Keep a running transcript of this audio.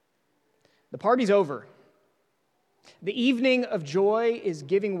The party's over. The evening of joy is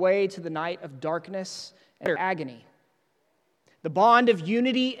giving way to the night of darkness and agony. The bond of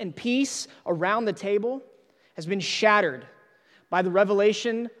unity and peace around the table has been shattered by the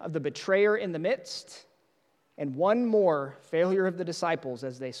revelation of the betrayer in the midst and one more failure of the disciples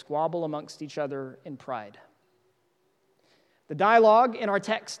as they squabble amongst each other in pride. The dialogue in our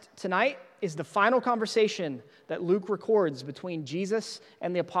text tonight is the final conversation that Luke records between Jesus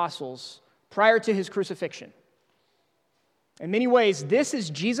and the apostles prior to his crucifixion. In many ways, this is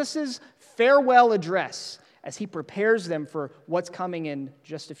Jesus' farewell address as he prepares them for what's coming in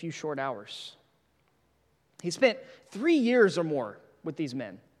just a few short hours. He spent 3 years or more with these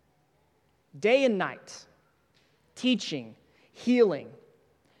men, day and night, teaching, healing,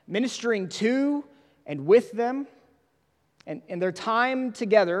 ministering to and with them, and their time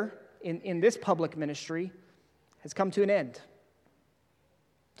together in this public ministry has come to an end.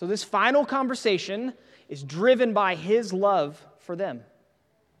 So this final conversation is driven by his love for them.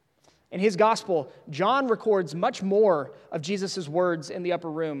 In his gospel, John records much more of Jesus' words in the upper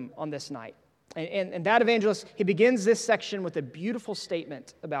room on this night. And that evangelist, he begins this section with a beautiful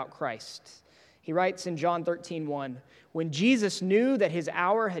statement about Christ. He writes in John 13:1, "When Jesus knew that his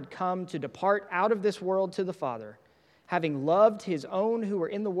hour had come to depart out of this world to the Father, having loved his own who were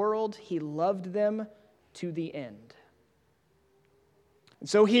in the world, he loved them to the end." And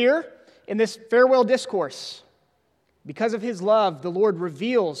so here, in this farewell discourse, because of his love, the Lord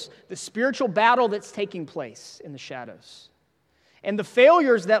reveals the spiritual battle that's taking place in the shadows and the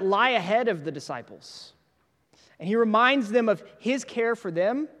failures that lie ahead of the disciples. And he reminds them of his care for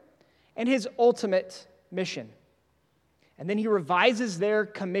them and his ultimate mission. And then he revises their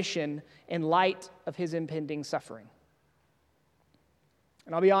commission in light of his impending suffering.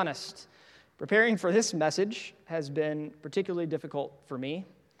 And I'll be honest, preparing for this message has been particularly difficult for me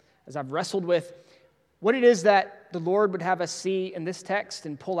as I've wrestled with what it is that the Lord would have us see in this text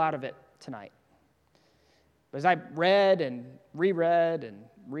and pull out of it tonight. But as I read and reread and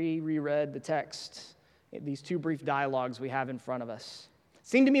reread the text, these two brief dialogues we have in front of us, it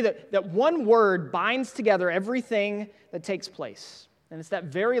seemed to me that one word binds together everything that takes place. And it's that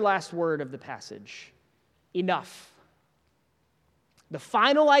very last word of the passage, enough. The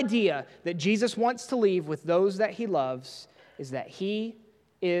final idea that Jesus wants to leave with those that he loves is that he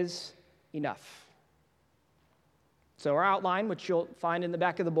is enough. So our outline, which you'll find in the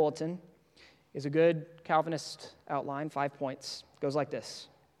back of the bulletin, is a good Calvinist outline, 5 points. It goes like this.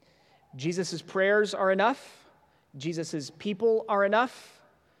 Jesus' prayers are enough. Jesus' people are enough.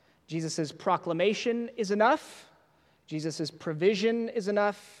 Jesus' proclamation is enough. Jesus' provision is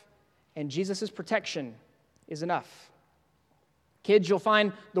enough. And Jesus' protection is enough. Kids, you'll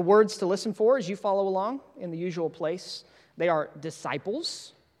find the words to listen for as you follow along in the usual place. They are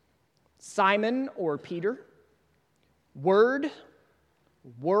disciples, Simon or Peter, word,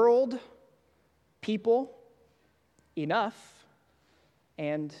 world, people, enough,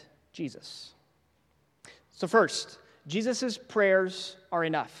 and Jesus. So first, Jesus' prayers are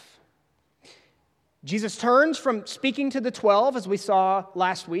enough. Jesus turns from speaking to the 12, as we saw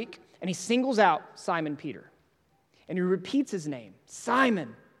last week, and he singles out Simon Peter. And he repeats his name,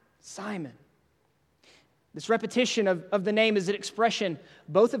 Simon, Simon. This repetition of the name is an expression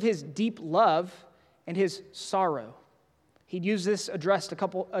both of his deep love and his sorrow. He'd used this address a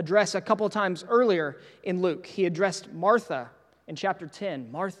couple of times earlier in Luke. He addressed Martha in chapter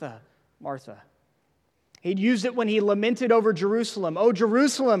 10. Martha, Martha. He'd used it when he lamented over Jerusalem. Oh,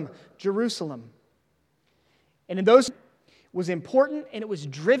 Jerusalem, Jerusalem. And in those, it was important, and it was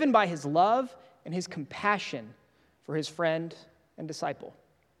driven by his love and his compassion for his friend and disciple.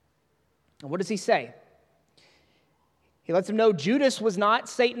 And what does he say? He lets him know Judas was not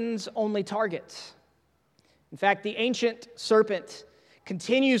Satan's only target. In fact, the ancient serpent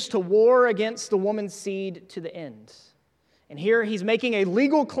continues to war against the woman's seed to the end. And here he's making a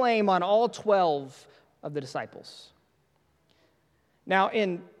legal claim on all 12 of the disciples. Now,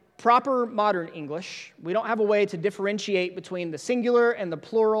 in proper modern English, we don't have a way to differentiate between the singular and the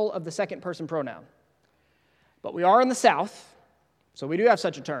plural of the second person pronoun. But we are in the South, so we do have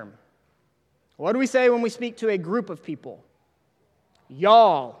such a term. What do we say when we speak to a group of people?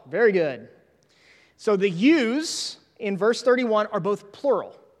 Y'all. Very good. So the yous in verse 31 are both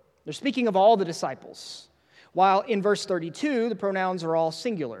plural. They're speaking of all the disciples. While in verse 32, the pronouns are all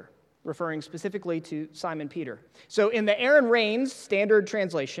singular, referring specifically to Simon Peter. So in the Aaron Raines standard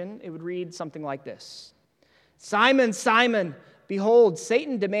translation, it would read something like this. Simon, Simon, behold,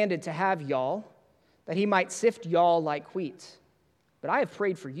 Satan demanded to have y'all, that he might sift y'all like wheat. But I have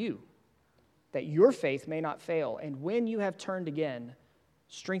prayed for you, that your faith may not fail, and when you have turned again,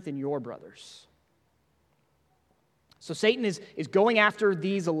 strengthen your brothers. So Satan is going after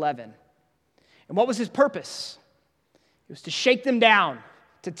these 11. And what was his purpose? It was to shake them down,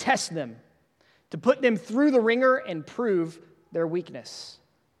 to test them, to put them through the ringer and prove their weakness.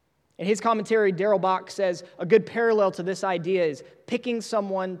 In his commentary, Darrell Bock says a good parallel to this idea is picking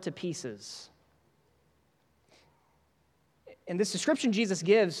someone to pieces. And this description Jesus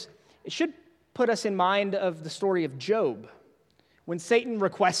gives, it should put us in mind of the story of Job, when Satan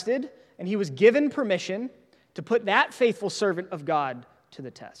requested and he was given permission to put that faithful servant of God to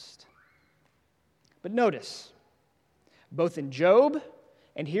the test. But notice, both in Job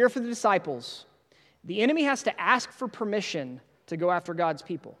and here for the disciples, the enemy has to ask for permission to go after God's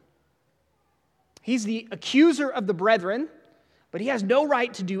people. He's the accuser of the brethren, but he has no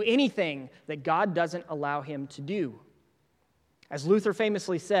right to do anything that God doesn't allow him to do. As Luther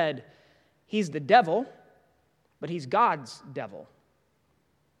famously said, he's the devil, but he's God's devil.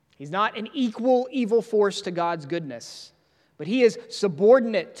 He's not an equal evil force to God's goodness, but he is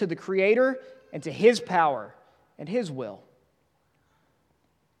subordinate to the Creator and to his power and his will.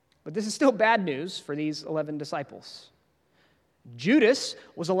 But this is still bad news for these 11 disciples. Judas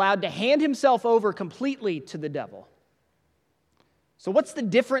was allowed to hand himself over completely to the devil. So what's the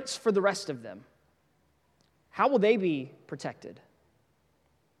difference for the rest of them? How will they be protected?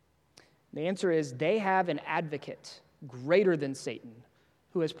 The answer is they have an advocate greater than Satan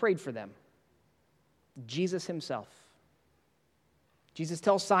who has prayed for them, Jesus himself. Jesus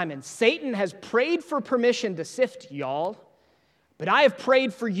tells Simon, Satan has prayed for permission to sift y'all, but I have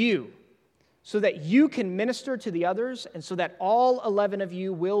prayed for you so that you can minister to the others and so that all 11 of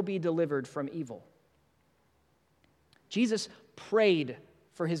you will be delivered from evil. Jesus prayed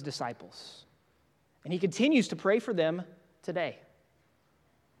for his disciples, and he continues to pray for them today.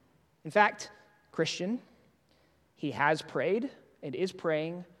 In fact, Christian, he has prayed and is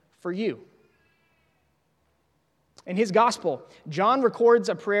praying for you. In his gospel, John records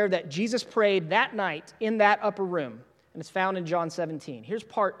a prayer that Jesus prayed that night in that upper room, and it's found in John 17. Here's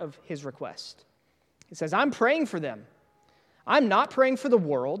part of his request. He says, I'm praying for them. I'm not praying for the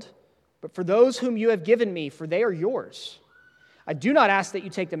world, but for those whom you have given me, for they are yours. I do not ask that you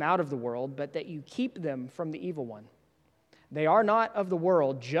take them out of the world, but that you keep them from the evil one. They are not of the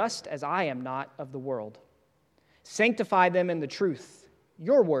world, just as I am not of the world. Sanctify them in the truth.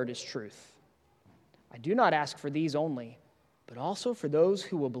 Your word is truth. I do not ask for these only, but also for those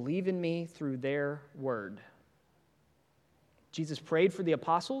who will believe in me through their word. Jesus prayed for the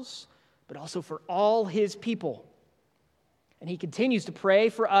apostles, but also for all his people. And he continues to pray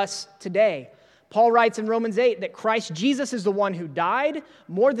for us today. Paul writes in Romans 8 that Christ Jesus is the one who died,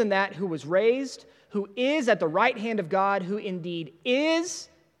 more than that, who was raised, who is at the right hand of God, who indeed is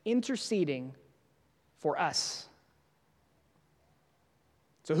interceding for us.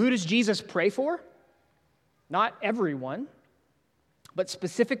 So who does Jesus pray for? Not everyone, but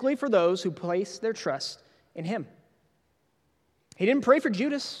specifically for those who place their trust in him. He didn't pray for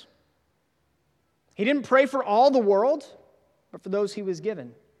Judas. He didn't pray for all the world, but for those he was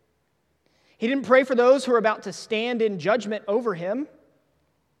given. He didn't pray for those who are about to stand in judgment over him,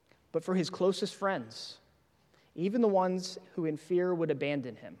 but for his closest friends, even the ones who in fear would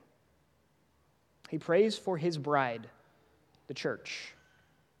abandon him. He prays for his bride, the church.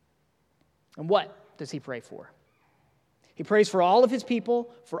 And what does he pray for? He prays for all of his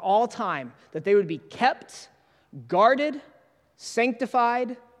people for all time, that they would be kept, guarded,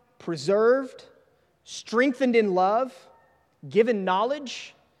 sanctified, preserved, strengthened in love, given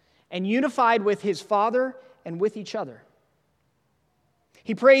knowledge, and unified with his Father and with each other.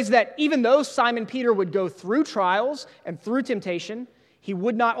 He prays that even though Simon Peter would go through trials and through temptation, he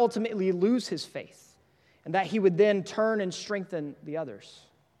would not ultimately lose his faith, and that he would then turn and strengthen the others.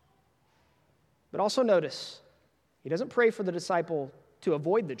 But also notice, he doesn't pray for the disciple to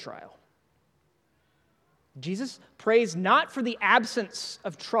avoid the trial. Jesus prays not for the absence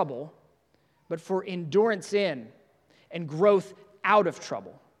of trouble, but for endurance in and growth out of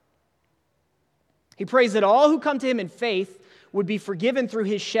trouble. He prays that all who come to him in faith would be forgiven through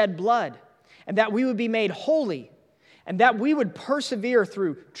his shed blood, and that we would be made holy, and that we would persevere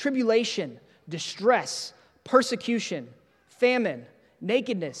through tribulation, distress, persecution, famine,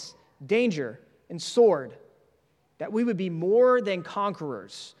 nakedness, danger, and sword, that we would be more than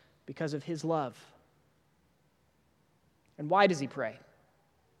conquerors because of his love. And why does he pray?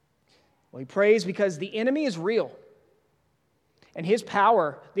 Well, he prays because the enemy is real, and his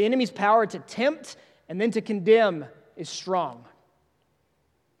power, the enemy's power to tempt and then to condemn, is strong.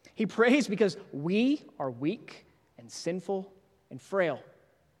 He prays because we are weak and sinful and frail.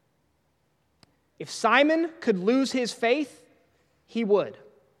 If Simon could lose his faith, he would.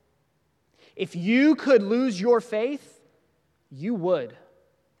 If you could lose your faith, you would.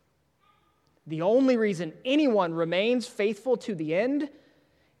 The only reason anyone remains faithful to the end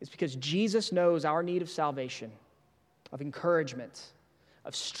is because Jesus knows our need of salvation, of encouragement,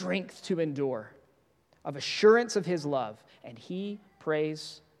 of strength to endure, of assurance of his love, and he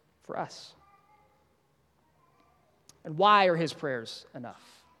prays for us. And why are his prayers enough?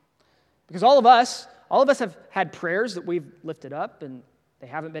 Because all of us have had prayers that we've lifted up and they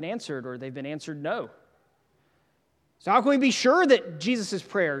haven't been answered, or they've been answered no. So how can we be sure that Jesus'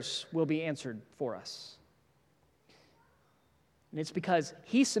 prayers will be answered for us? And it's because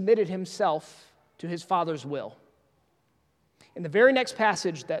he submitted himself to his Father's will. In the very next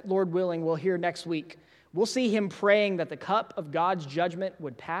passage that, Lord willing, we'll hear next week, we'll see him praying that the cup of God's judgment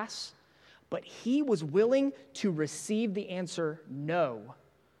would pass, but he was willing to receive the answer no,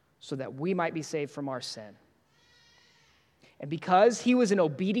 so that we might be saved from our sin. And because he was an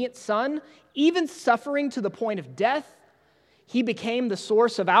obedient son, even suffering to the point of death, he became the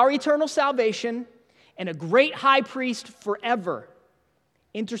source of our eternal salvation and a great high priest forever,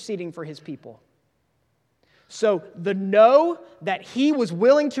 interceding for his people. So the no that he was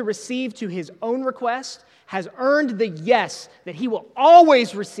willing to receive to his own request has earned the yes that he will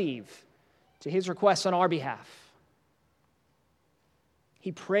always receive to his request on our behalf.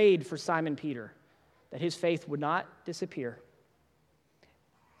 He prayed for Simon Peter that his faith would not disappear.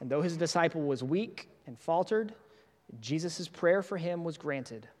 And though his disciple was weak and faltered, Jesus' prayer for him was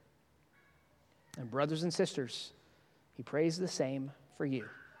granted. And brothers and sisters, he prays the same for you.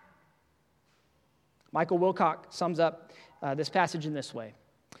 Michael Wilcock sums up this passage in this way.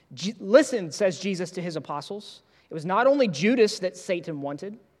 Listen, says Jesus to his apostles. It was not only Judas that Satan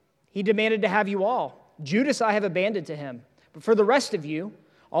wanted. He demanded to have you all. Judas I have abandoned to him. But for the rest of you,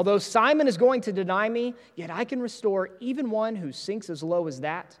 although Simon is going to deny me, yet I can restore even one who sinks as low as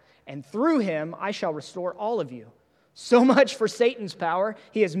that, and through him I shall restore all of you. So much for Satan's power.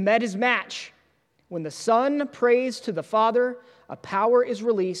 He has met his match. When the Son prays to the Father, a power is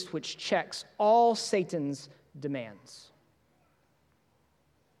released which checks all Satan's demands.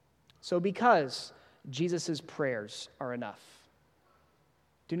 So because Jesus' prayers are enough,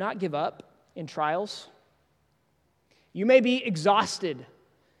 do not give up in trials. You may be exhausted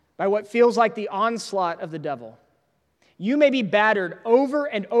by what feels like the onslaught of the devil. You may be battered over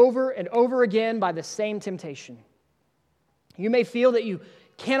and over and over again by the same temptation. You may feel that you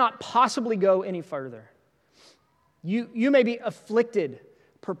cannot possibly go any further. You may be afflicted,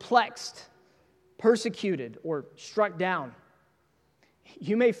 perplexed, persecuted, or struck down.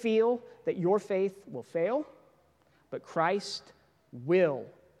 You may feel that your faith will fail, but Christ will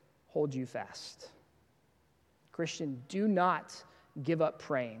hold you fast. Christian, do not give up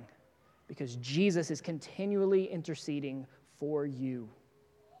praying, because Jesus is continually interceding for you,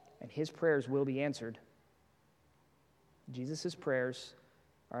 and his prayers will be answered. Jesus' prayers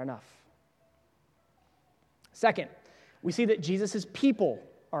are enough. Second, we see that Jesus' people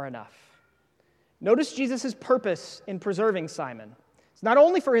are enough. Notice Jesus' purpose in preserving Simon. It's not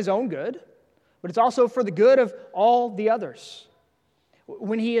only for his own good, but it's also for the good of all the others.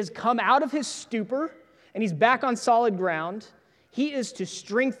 When he has come out of his stupor and he's back on solid ground, he is to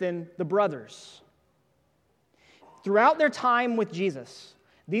strengthen the brothers. Throughout their time with Jesus,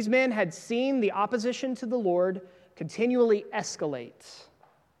 these men had seen the opposition to the Lord continually escalate.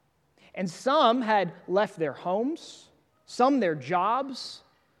 And some had left their homes, some their jobs,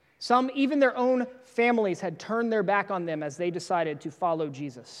 some even their own families had turned their back on them as they decided to follow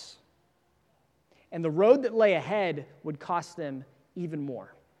Jesus. And the road that lay ahead would cost them even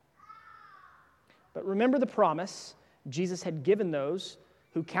more. But remember the promise Jesus had given those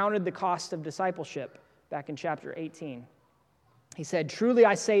who counted the cost of discipleship back in chapter 18. He said, "Truly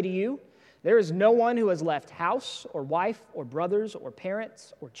I say to you, there is no one who has left house or wife or brothers or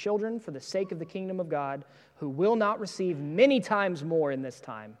parents or children for the sake of the kingdom of God who will not receive many times more in this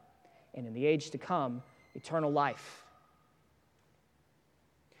time, and in the age to come, eternal life."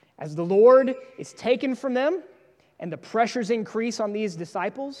 As the Lord is taken from them and the pressures increase on these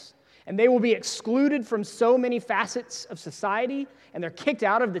disciples, and they will be excluded from so many facets of society, and they're kicked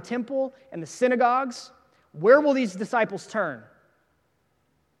out of the temple and the synagogues, where will these disciples turn?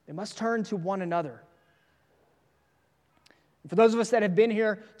 They must turn to one another. For those of us that have been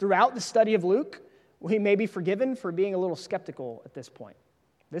here throughout the study of Luke, we may be forgiven for being a little skeptical at this point.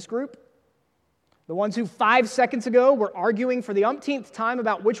 This group, the ones who 5 seconds ago were arguing for the umpteenth time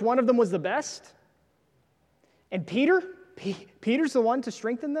about which one of them was the best, and Peter's the one to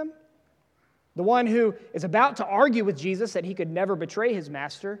strengthen them, the one who is about to argue with Jesus that he could never betray his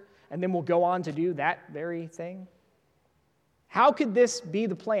master, and then will go on to do that very thing. How could this be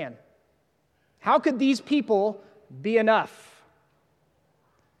the plan? How could these people be enough?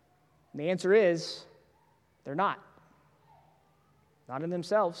 And the answer is, they're not. Not in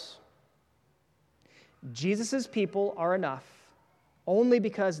themselves. Jesus' people are enough only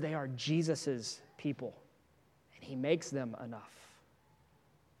because they are Jesus' people, and he makes them enough.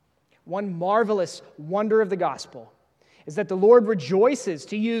 One marvelous wonder of the gospel is that the Lord rejoices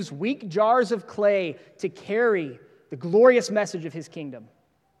to use weak jars of clay to carry the glorious message of his kingdom.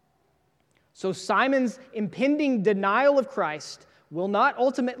 So Simon's impending denial of Christ will not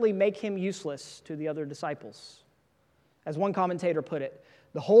ultimately make him useless to the other disciples. As one commentator put it,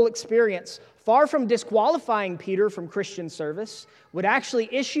 the whole experience, far from disqualifying Peter from Christian service, would actually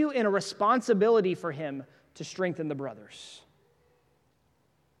issue in a responsibility for him to strengthen the brothers.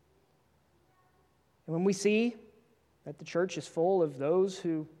 And when we see that the church is full of those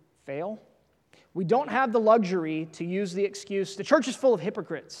who fail, we don't have the luxury to use the excuse, the church is full of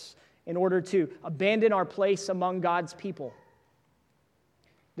hypocrites, in order to abandon our place among God's people.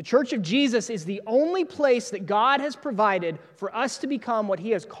 The Church of Jesus is the only place that God has provided for us to become what he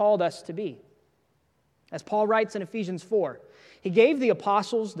has called us to be. As Paul writes in Ephesians 4, he gave the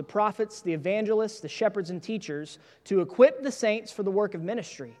apostles, the prophets, the evangelists, the shepherds, and teachers to equip the saints for the work of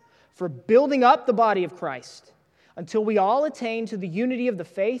ministry, for building up the body of Christ, until we all attain to the unity of the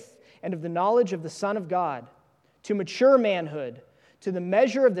faith and of the knowledge of the Son of God, to mature manhood, to the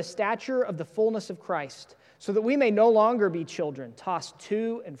measure of the stature of the fullness of Christ, so that we may no longer be children, tossed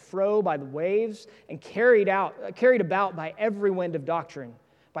to and fro by the waves and carried about by every wind of doctrine,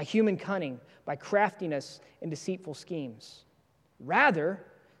 by human cunning, by craftiness and deceitful schemes. Rather,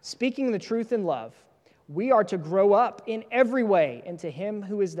 speaking the truth in love, we are to grow up in every way into him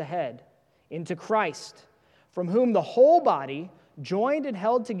who is the head, into Christ, from whom the whole body, joined and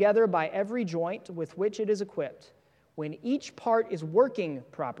held together by every joint with which it is equipped, when each part is working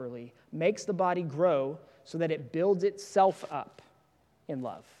properly, makes the body grow so that it builds itself up in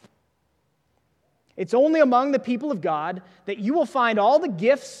love. It's only among the people of God that you will find all the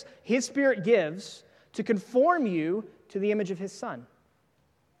gifts his Spirit gives to conform you to the image of his Son.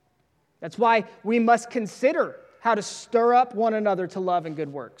 That's why we must consider how to stir up one another to love and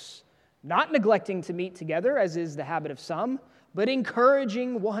good works, not neglecting to meet together, as is the habit of some, but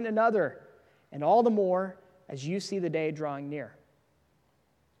encouraging one another, and all the more as you see the day drawing near.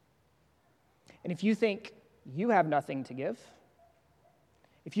 And if you think you have nothing to give,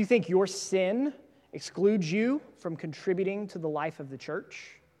 if you think your sin excludes you from contributing to the life of the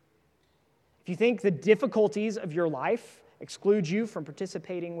church, if you think the difficulties of your life exclude you from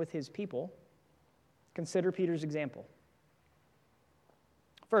participating with his people, consider Peter's example.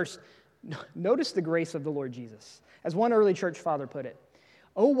 First, notice the grace of the Lord Jesus. As one early church father put it,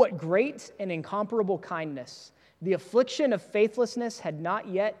 "Oh, what great and incomparable kindness! The affliction of faithlessness had not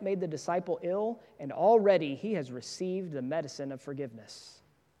yet made the disciple ill, and already he has received the medicine of forgiveness."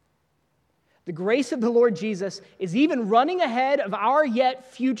 The grace of the Lord Jesus is even running ahead of our yet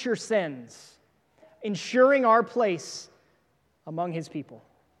future sins, ensuring our place among his people.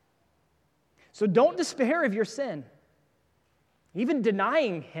 So don't despair of your sin, even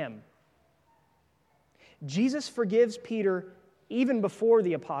denying him. Jesus forgives Peter even before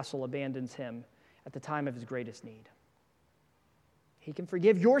the apostle abandons him at the time of his greatest need. He can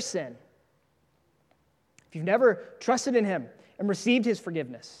forgive your sin. If you've never trusted in him and received his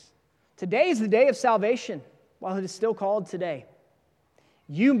forgiveness, today is the day of salvation, while it is still called today.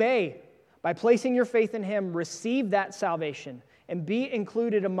 You may, by placing your faith in him, receive that salvation and be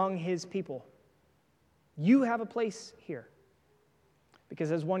included among his people. You have a place here.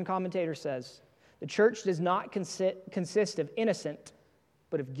 Because as one commentator says, the church does not consist of innocent,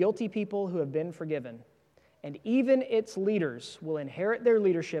 but of guilty people who have been forgiven. And even its leaders will inherit their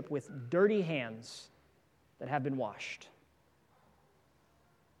leadership with dirty hands that have been washed.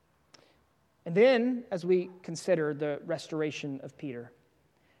 And then, as we consider the restoration of Peter,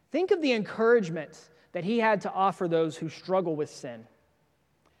 think of the encouragement that he had to offer those who struggle with sin,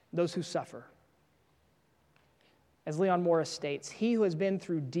 those who suffer. As Leon Morris states, he who has been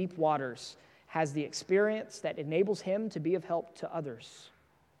through deep waters has the experience that enables him to be of help to others.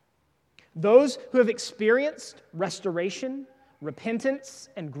 Those who have experienced restoration, repentance,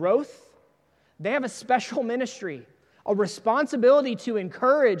 and growth, they have a special ministry, a responsibility to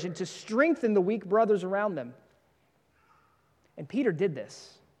encourage and to strengthen the weak brothers around them. And Peter did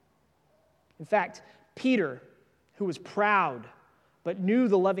this. In fact, Peter, who was proud but knew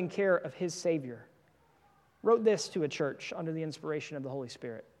the loving care of his Savior, wrote this to a church under the inspiration of the Holy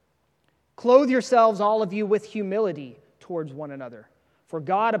Spirit. "Clothe yourselves, all of you, with humility towards one another. For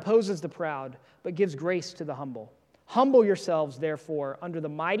God opposes the proud, but gives grace to the humble. Humble yourselves, therefore, under the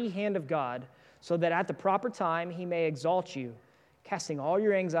mighty hand of God, so that at the proper time he may exalt you, casting all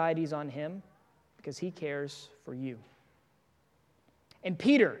your anxieties on him, because he cares for you. And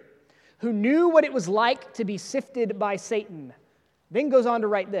Peter, who knew what it was like to be sifted by Satan, then goes on to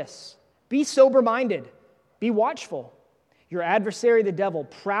write this: be sober-minded, be watchful. Your adversary, the devil,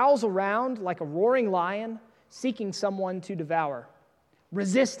 prowls around like a roaring lion, seeking someone to devour.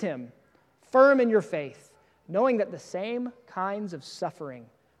 Resist him, firm in your faith, knowing that the same kinds of suffering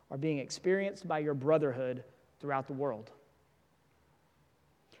are being experienced by your brotherhood throughout the world.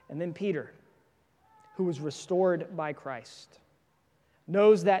 And then Peter, who was restored by Christ,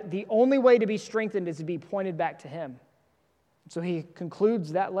 knows that the only way to be strengthened is to be pointed back to him. So he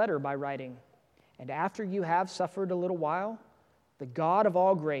concludes that letter by writing, and after you have suffered a little while, the God of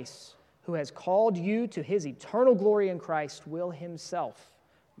all grace, who has called you to his eternal glory in Christ, will himself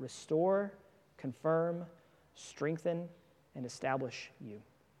restore, confirm, strengthen, and establish you.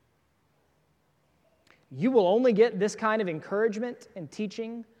 You will only get this kind of encouragement and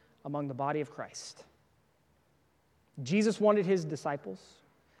teaching among the body of Christ. Jesus wanted his disciples,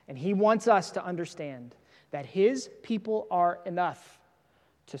 and he wants us to understand that his people are enough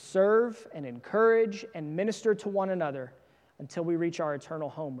to serve and encourage and minister to one another until we reach our eternal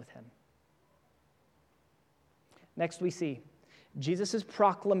home with him. Next we see Jesus'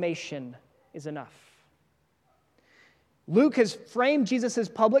 proclamation is enough. Luke has framed Jesus'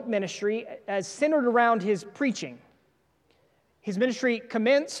 public ministry as centered around his preaching. His ministry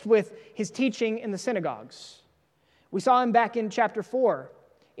commenced with his teaching in the synagogues. We saw him back in chapter 4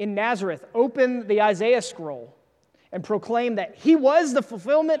 in Nazareth open the Isaiah scroll and proclaim that he was the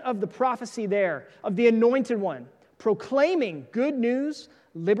fulfillment of the prophecy there, of the anointed one, proclaiming good news,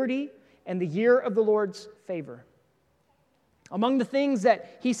 liberty, and the year of the Lord's favor. Among the things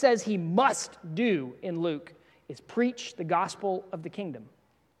that he says he must do in Luke is preach the gospel of the kingdom.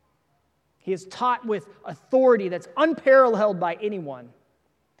 He is taught with authority that's unparalleled by anyone.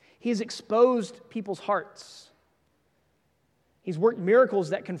 He has exposed people's hearts. He's worked miracles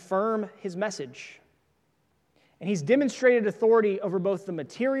that confirm his message. And he's demonstrated authority over both the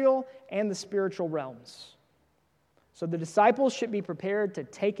material and the spiritual realms. So the disciples should be prepared to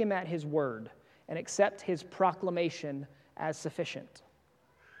take him at his word and accept his proclamation as sufficient.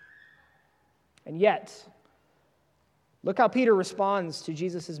 And yet, look how Peter responds to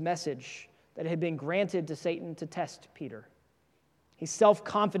Jesus' message that had been granted to Satan to test Peter. He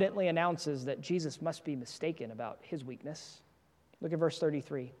self-confidently announces that Jesus must be mistaken about his weakness. Look at verse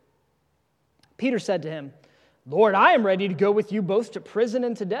 33. Peter said to him, "Lord, I am ready to go with you both to prison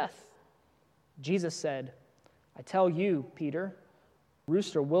and to death." Jesus said, "I tell you, Peter, the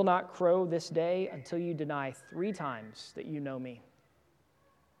rooster will not crow this day until you deny 3 times that you know me."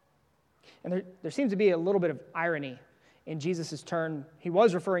 And there seems to be a little bit of irony in Jesus' turn. He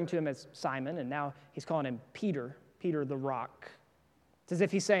was referring to him as Simon, and now he's calling him Peter, Peter the rock. It's as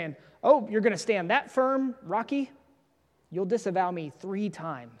if he's saying, "Oh, you're going to stand that firm, Rocky? You'll disavow me 3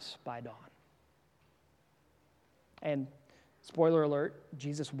 times by dawn." And spoiler alert,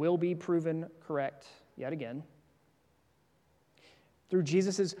 Jesus will be proven correct yet again. Through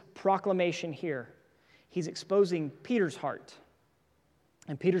Jesus' proclamation here, he's exposing Peter's heart.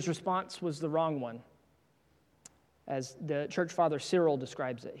 And Peter's response was the wrong one. As the church father Cyril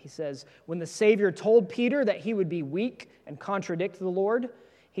describes it, he says, when the Savior told Peter that he would be weak and contradict the Lord,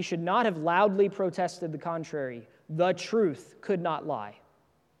 he should not have loudly protested the contrary. The truth could not lie.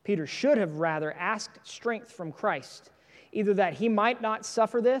 Peter should have rather asked strength from Christ, either that he might not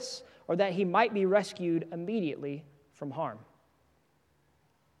suffer this or that he might be rescued immediately from harm.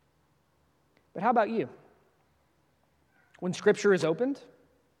 But how about you? When Scripture is opened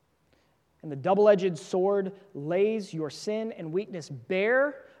and the double-edged sword lays your sin and weakness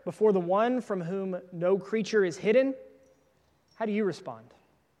bare before the one from whom no creature is hidden, how do you respond?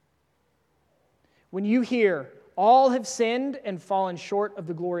 When you hear, "All have sinned and fallen short of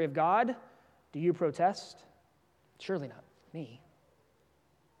the glory of God," do you protest? Surely not me.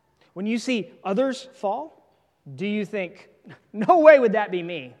 When you see others fall, do you think, "No way would that be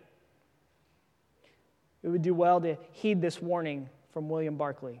me"? We would do well to heed this warning from William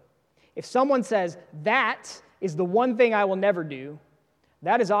Barclay. If someone says, "That is the one thing I will never do,"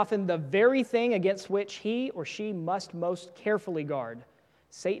 that is often the very thing against which he or she must most carefully guard.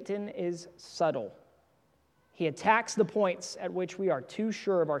 Satan is subtle. He attacks the points at which we are too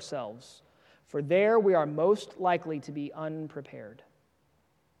sure of ourselves, for there we are most likely to be unprepared.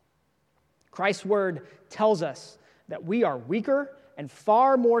 Christ's word tells us that we are weaker and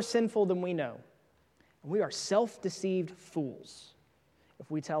far more sinful than we know. And we are self-deceived fools if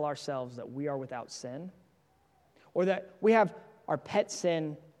we tell ourselves that we are without sin or that we have our pet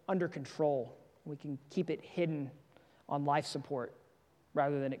sin under control We can keep it hidden on life support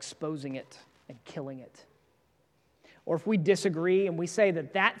rather than exposing it and killing it. Or if we disagree and we say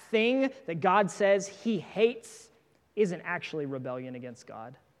that that thing that God says he hates isn't actually rebellion against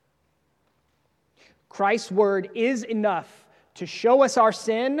God. Christ's word is enough to show us our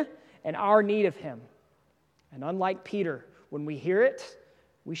sin and our need of him. And unlike Peter, when we hear it,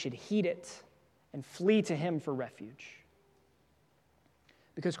 we should heed it and flee to him for refuge.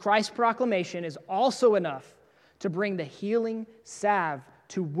 Because Christ's proclamation is also enough to bring the healing salve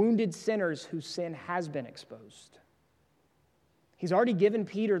to wounded sinners whose sin has been exposed. He's already given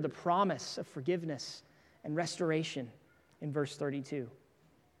Peter the promise of forgiveness and restoration in verse 32.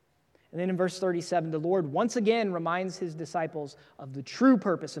 And then in verse 37, the Lord once again reminds his disciples of the true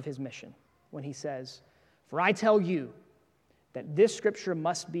purpose of his mission when he says, "For I tell you that this scripture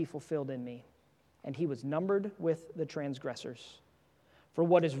must be fulfilled in me." And he was numbered with the transgressors. For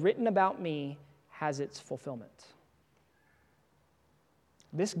what is written about me has its fulfillment.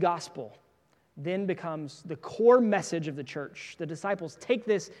 This gospel then becomes the core message of the church. The disciples take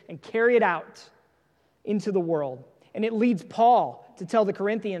this and carry it out into the world. And it leads Paul to tell the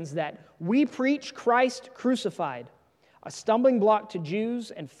Corinthians that we preach Christ crucified, a stumbling block to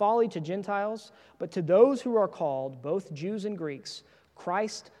Jews and folly to Gentiles, but to those who are called, both Jews and Greeks,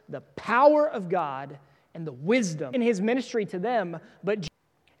 Christ, the power of God and the wisdom in his ministry to them. But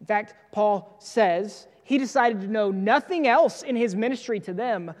in fact, Paul says he decided to know nothing else in his ministry to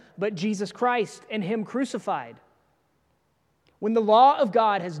them but Jesus Christ and him crucified. When the law of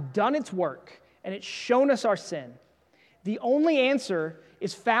God has done its work and it's shown us our sin, the only answer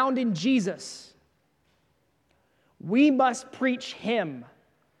is found in Jesus. We must preach him,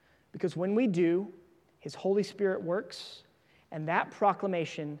 because when we do, his Holy Spirit works, and that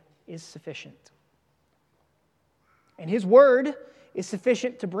proclamation is sufficient. And his word is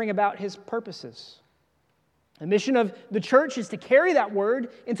sufficient to bring about his purposes. The mission of the church is to carry that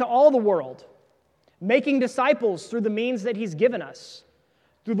word into all the world, making disciples through the means that he's given us,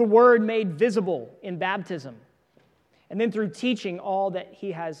 through the word made visible in baptism, and then through teaching all that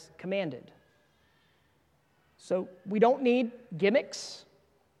he has commanded. So we don't need gimmicks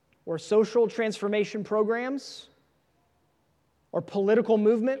or social transformation programs or political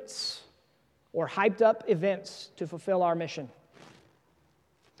movements or hyped up events to fulfill our mission.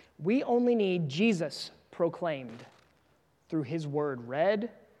 We only need Jesus proclaimed through his word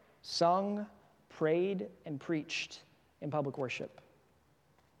read, sung, prayed, and preached in public worship.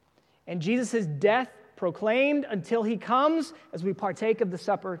 And Jesus' death proclaimed until he comes as we partake of the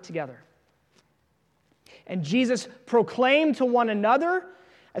supper together. And Jesus proclaimed to one another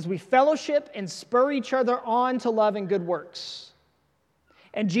as we fellowship and spur each other on to love and good works.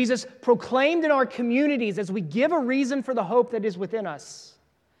 And Jesus proclaimed in our communities as we give a reason for the hope that is within us.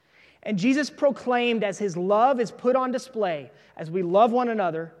 And Jesus proclaimed as his love is put on display as we love one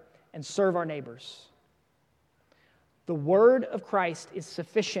another and serve our neighbors. The word of Christ is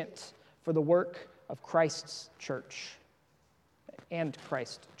sufficient for the work of Christ's church and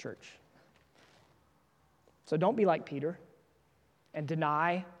Christ's church. So don't be like Peter and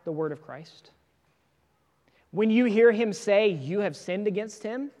deny the word of Christ. When you hear him say you have sinned against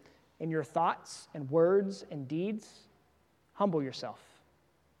him in your thoughts and words and deeds, humble yourself.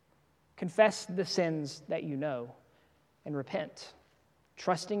 Confess the sins that you know and repent,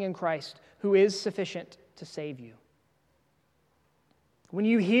 trusting in Christ who is sufficient to save you. When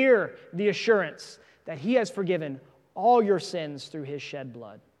you hear the assurance that he has forgiven all your sins through his shed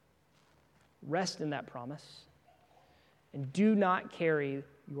blood, rest in that promise and do not carry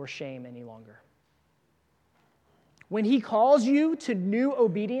your shame any longer. When he calls you to new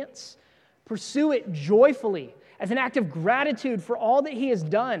obedience, pursue it joyfully as an act of gratitude for all that he has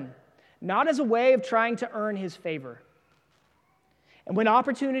done, not as a way of trying to earn his favor. And when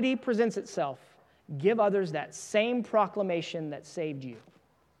opportunity presents itself, give others that same proclamation that saved you: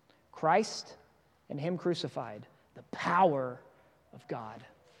 Christ and him crucified, the power of God.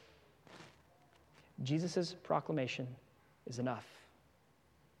 Jesus' proclamation is enough.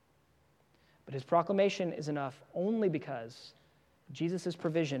 But his proclamation is enough only because Jesus'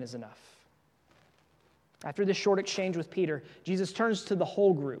 provision is enough. After this short exchange with Peter, Jesus turns to the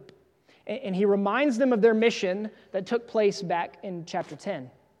whole group, and he reminds them of their mission that took place back in chapter 10.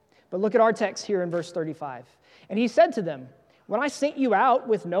 But look at our text here in verse 35. And he said to them, "When I sent you out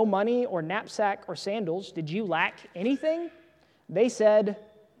with no money or knapsack or sandals, did you lack anything?" They said,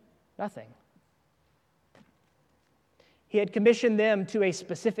 "Nothing." He had commissioned them to a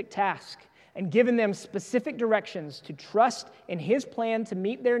specific task and given them specific directions to trust in his plan to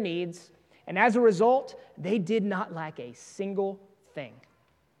meet their needs, and as a result, they did not lack a single thing.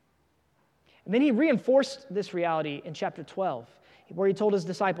 And then he reinforced this reality in chapter 12, where he told his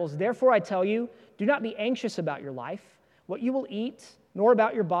disciples, "Therefore I tell you, do not be anxious about your life, what you will eat, nor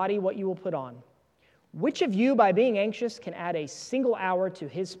about your body, what you will put on. Which of you, by being anxious, can add a single hour to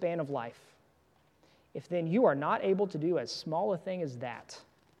his span of life? If then you are not able to do as small a thing as that,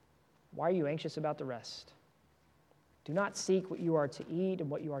 why are you anxious about the rest? Do not seek what you are to eat and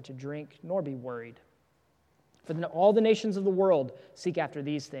what you are to drink, nor be worried. For all the nations of the world seek after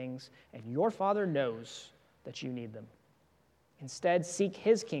these things, and your Father knows that you need them. Instead, seek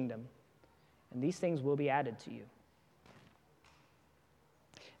his kingdom, and these things will be added to you."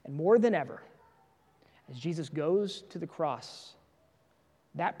 And more than ever, as Jesus goes to the cross,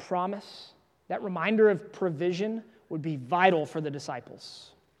 that promise, that reminder of provision would be vital for the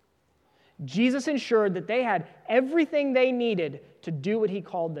disciples. Jesus ensured that they had everything they needed to do what he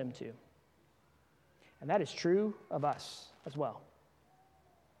called them to. And that is true of us as well.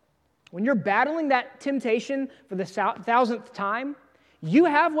 When you're battling that temptation for the 1,000th time, you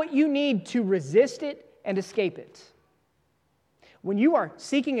have what you need to resist it and escape it. When you are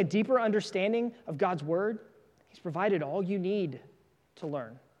seeking a deeper understanding of God's word, he's provided all you need to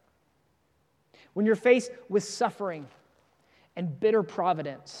learn. When you're faced with suffering and bitter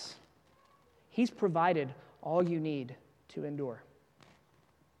providence, he's provided all you need to endure.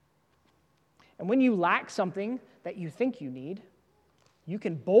 And when you lack something that you think you need, you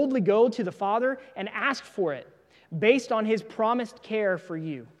can boldly go to the Father and ask for it based on his promised care for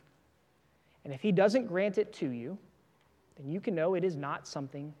you. And if he doesn't grant it to you, then you can know it is not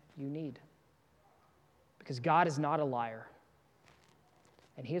something you need. Because God is not a liar,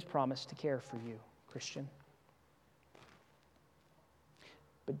 and he has promised to care for you, Christian.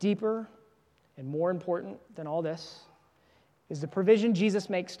 But deeper and more important than all this is the provision Jesus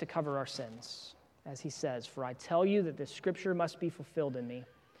makes to cover our sins. As he says, "For I tell you that this scripture must be fulfilled in me,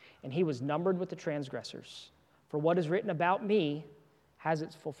 and he was numbered with the transgressors. For what is written about me has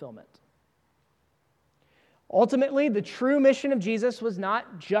its fulfillment." Ultimately, the true mission of Jesus was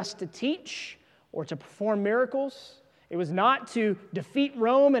not just to teach or to perform miracles. It was not to defeat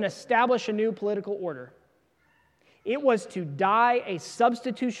Rome and establish a new political order. It was to die a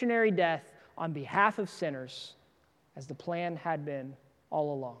substitutionary death on behalf of sinners, as the plan had been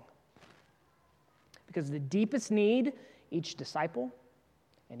all along. Because the deepest need each disciple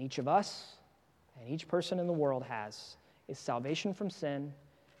and each of us and each person in the world has is salvation from sin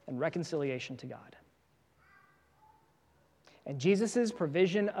and reconciliation to God. And Jesus'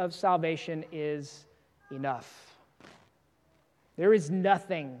 provision of salvation is enough. There is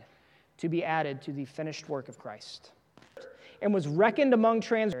nothing to be added to the finished work of Christ. And was reckoned among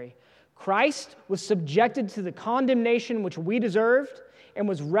transgressors. Christ was subjected to the condemnation which we deserved and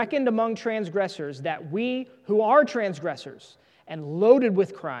was reckoned among transgressors, that we who are transgressors and loaded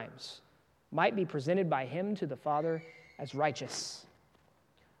with crimes might be presented by him to the Father as righteous.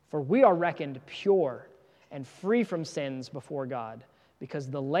 For we are reckoned pure and free from sins before God, because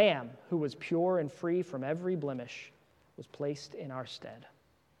the Lamb who was pure and free from every blemish was placed in our stead.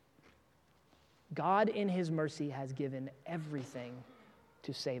 God in his mercy has given everything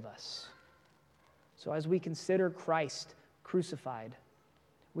to save us. So as we consider Christ crucified,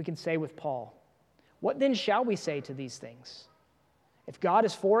 we can say with Paul, "What then shall we say to these things? If God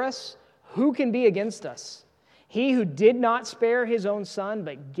is for us, who can be against us? He who did not spare his own son,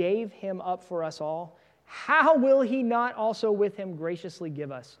 but gave him up for us all, how will he not also with him graciously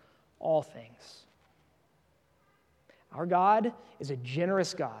give us all things?" Our God is a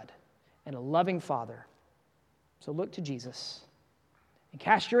generous God and a loving Father. So look to Jesus and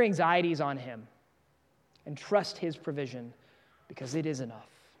cast your anxieties on him and trust his provision, because it is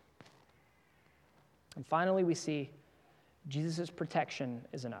enough. And finally, we see Jesus' protection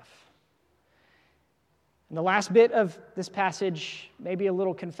is enough. And the last bit of this passage may be a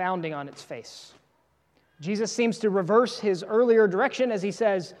little confounding on its face. Jesus seems to reverse his earlier direction as he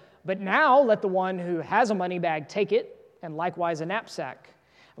says, "But now let the one who has a money bag take it, and likewise a knapsack.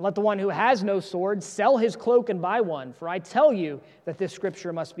 And let the one who has no sword sell his cloak and buy one. For I tell you that this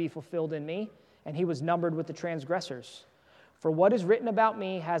scripture must be fulfilled in me." And he was numbered with the transgressors. "For what is written about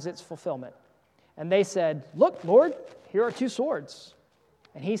me has its fulfillment." And they said, "Look, Lord, here are 2 swords."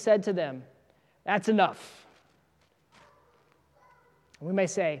 And he said to them, "That's enough." And we may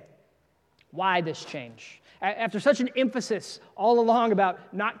say, why this change? After such an emphasis all along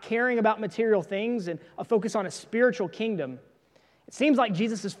about not caring about material things and a focus on a spiritual kingdom, it seems like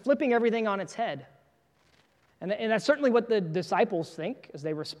Jesus is flipping everything on its head. And that's certainly what the disciples think as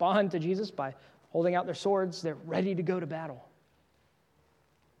they respond to Jesus by holding out their swords. They're ready to go to battle.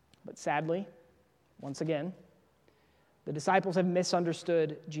 But sadly, once again, the disciples have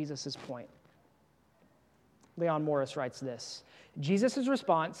misunderstood Jesus' point. Leon Morris writes this: Jesus'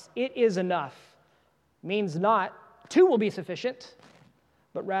 response, "It is enough," means not two will be sufficient,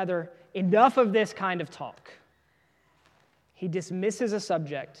 but rather enough of this kind of talk. He dismisses a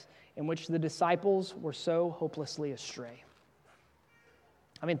subject in which the disciples were so hopelessly astray.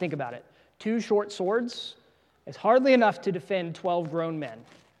 I mean, think about it. 2 short swords is hardly enough to defend 12 grown men.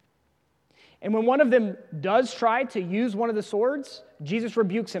 And when one of them does try to use one of the swords, Jesus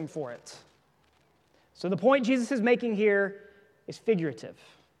rebukes him for it. So the point Jesus is making here is figurative.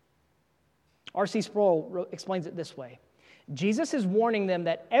 R.C. Sproul explains it this way: Jesus is warning them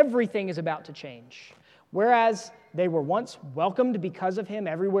that everything is about to change. Whereas they were once welcomed because of him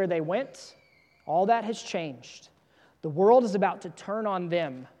everywhere they went, all that has changed. The world is about to turn on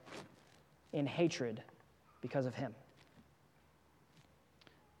them in hatred because of him.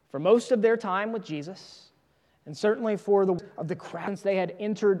 For most of their time with Jesus, and certainly for the crowds they had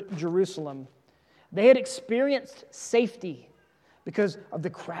entered Jerusalem, they had experienced safety because of the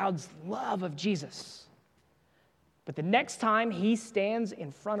crowd's love of Jesus. But the next time he stands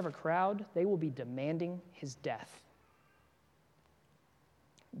in front of a crowd, they will be demanding his death.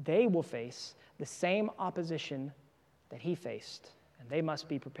 They will face the same opposition that he faced, and they must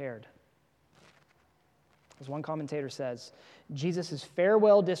be prepared. As one commentator says, Jesus'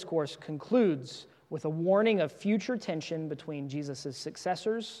 farewell discourse concludes with a warning of future tension between Jesus'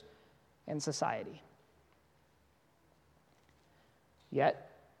 successors and society. Yet,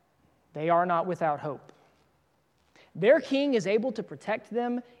 they are not without hope. Their king is able to protect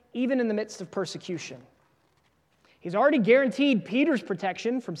them even in the midst of persecution. He's already guaranteed Peter's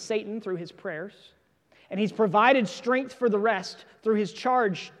protection from Satan through his prayers, and he's provided strength for the rest through his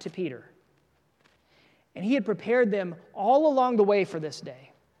charge to Peter. And he had prepared them all along the way for this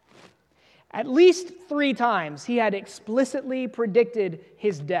day. At least 3 times he had explicitly predicted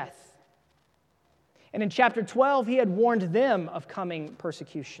his death. And in chapter 12, he had warned them of coming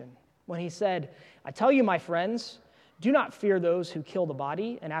persecution when he said, "I tell you, my friends, do not fear those who kill the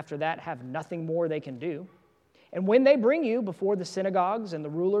body, and after that have nothing more they can do. And when they bring you before the synagogues and the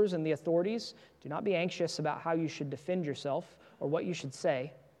rulers and the authorities, do not be anxious about how you should defend yourself or what you should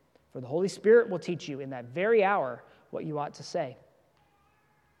say, for the Holy Spirit will teach you in that very hour what you ought to say."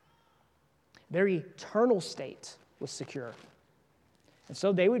 Their eternal state was secure. And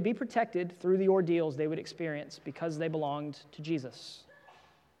so they would be protected through the ordeals they would experience because they belonged to Jesus.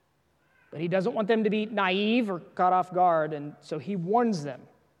 But he doesn't want them to be naive or caught off guard, and so he warns them.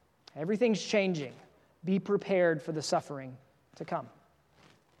 Everything's changing. Be prepared for the suffering to come.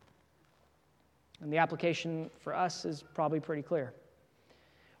 And the application for us is probably pretty clear.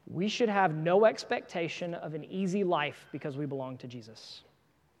 We should have no expectation of an easy life because we belong to Jesus.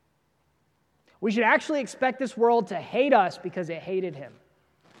 We should actually expect this world to hate us because it hated him.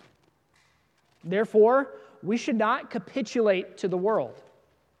 Therefore, we should not capitulate to the world.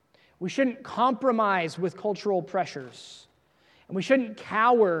 We shouldn't compromise with cultural pressures. And we shouldn't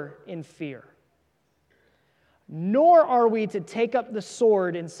cower in fear. Nor are we to take up the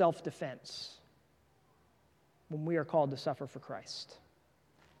sword in self-defense when we are called to suffer for Christ.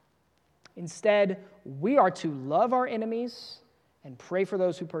 Instead, we are to love our enemies and pray for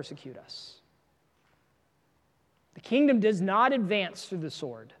those who persecute us. The kingdom does not advance through the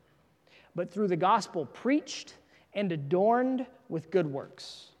sword, but through the gospel preached and adorned with good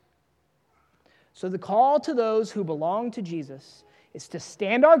works. So the call to those who belong to Jesus is to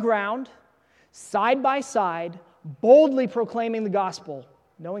stand our ground, side by side, boldly proclaiming the gospel,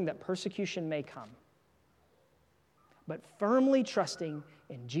 knowing that persecution may come, but firmly trusting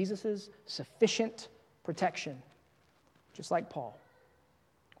in Jesus' sufficient protection, just like Paul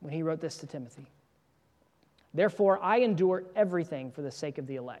when he wrote this to Timothy. "Therefore, I endure everything for the sake of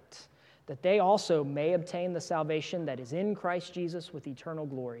the elect, that they also may obtain the salvation that is in Christ Jesus with eternal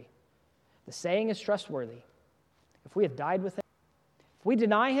glory. The saying is trustworthy. If we have died with him, if we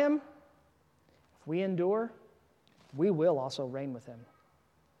deny him, if we endure, we will also reign with him.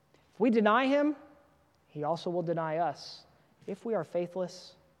 If we deny him, he also will deny us. If we are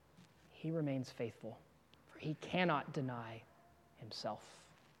faithless, he remains faithful, for he cannot deny himself."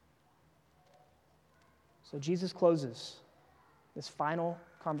 So Jesus closes this final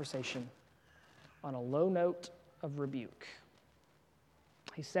conversation on a low note of rebuke.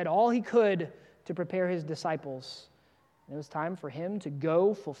 He said all he could to prepare his disciples, and it was time for him to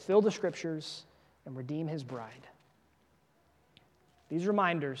go fulfill the scriptures and redeem his bride. These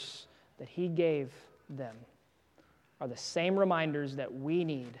reminders that he gave them are the same reminders that we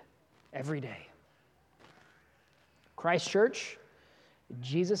need every day. Christ Church,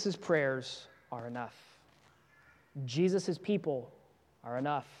 Jesus' prayers are enough. Jesus' people are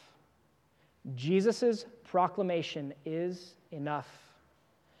enough. Jesus' proclamation is enough.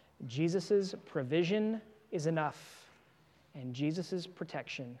 Jesus' provision is enough. And Jesus'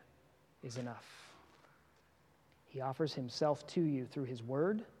 protection is enough. He offers himself to you through his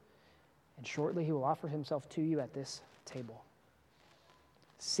word, and shortly he will offer himself to you at this table.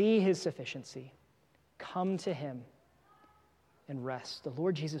 See his sufficiency. Come to him and rest. The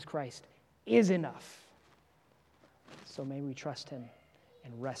Lord Jesus Christ is enough. So may we trust him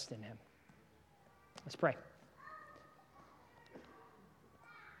and rest in him. Let's pray.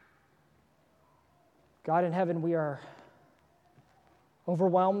 God in heaven, we are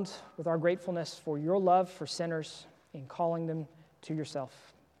overwhelmed with our gratefulness for your love for sinners in calling them to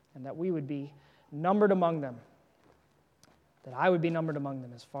yourself, and that we would be numbered among them, that I would be numbered among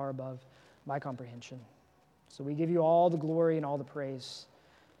them as far above my comprehension. So we give you all the glory and all the praise.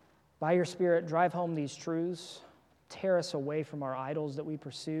 By your Spirit, drive home these truths, tear us away from our idols that we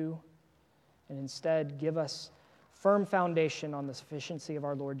pursue, and instead give us firm foundation on the sufficiency of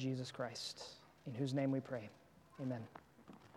our Lord Jesus Christ, in whose name we pray. Amen.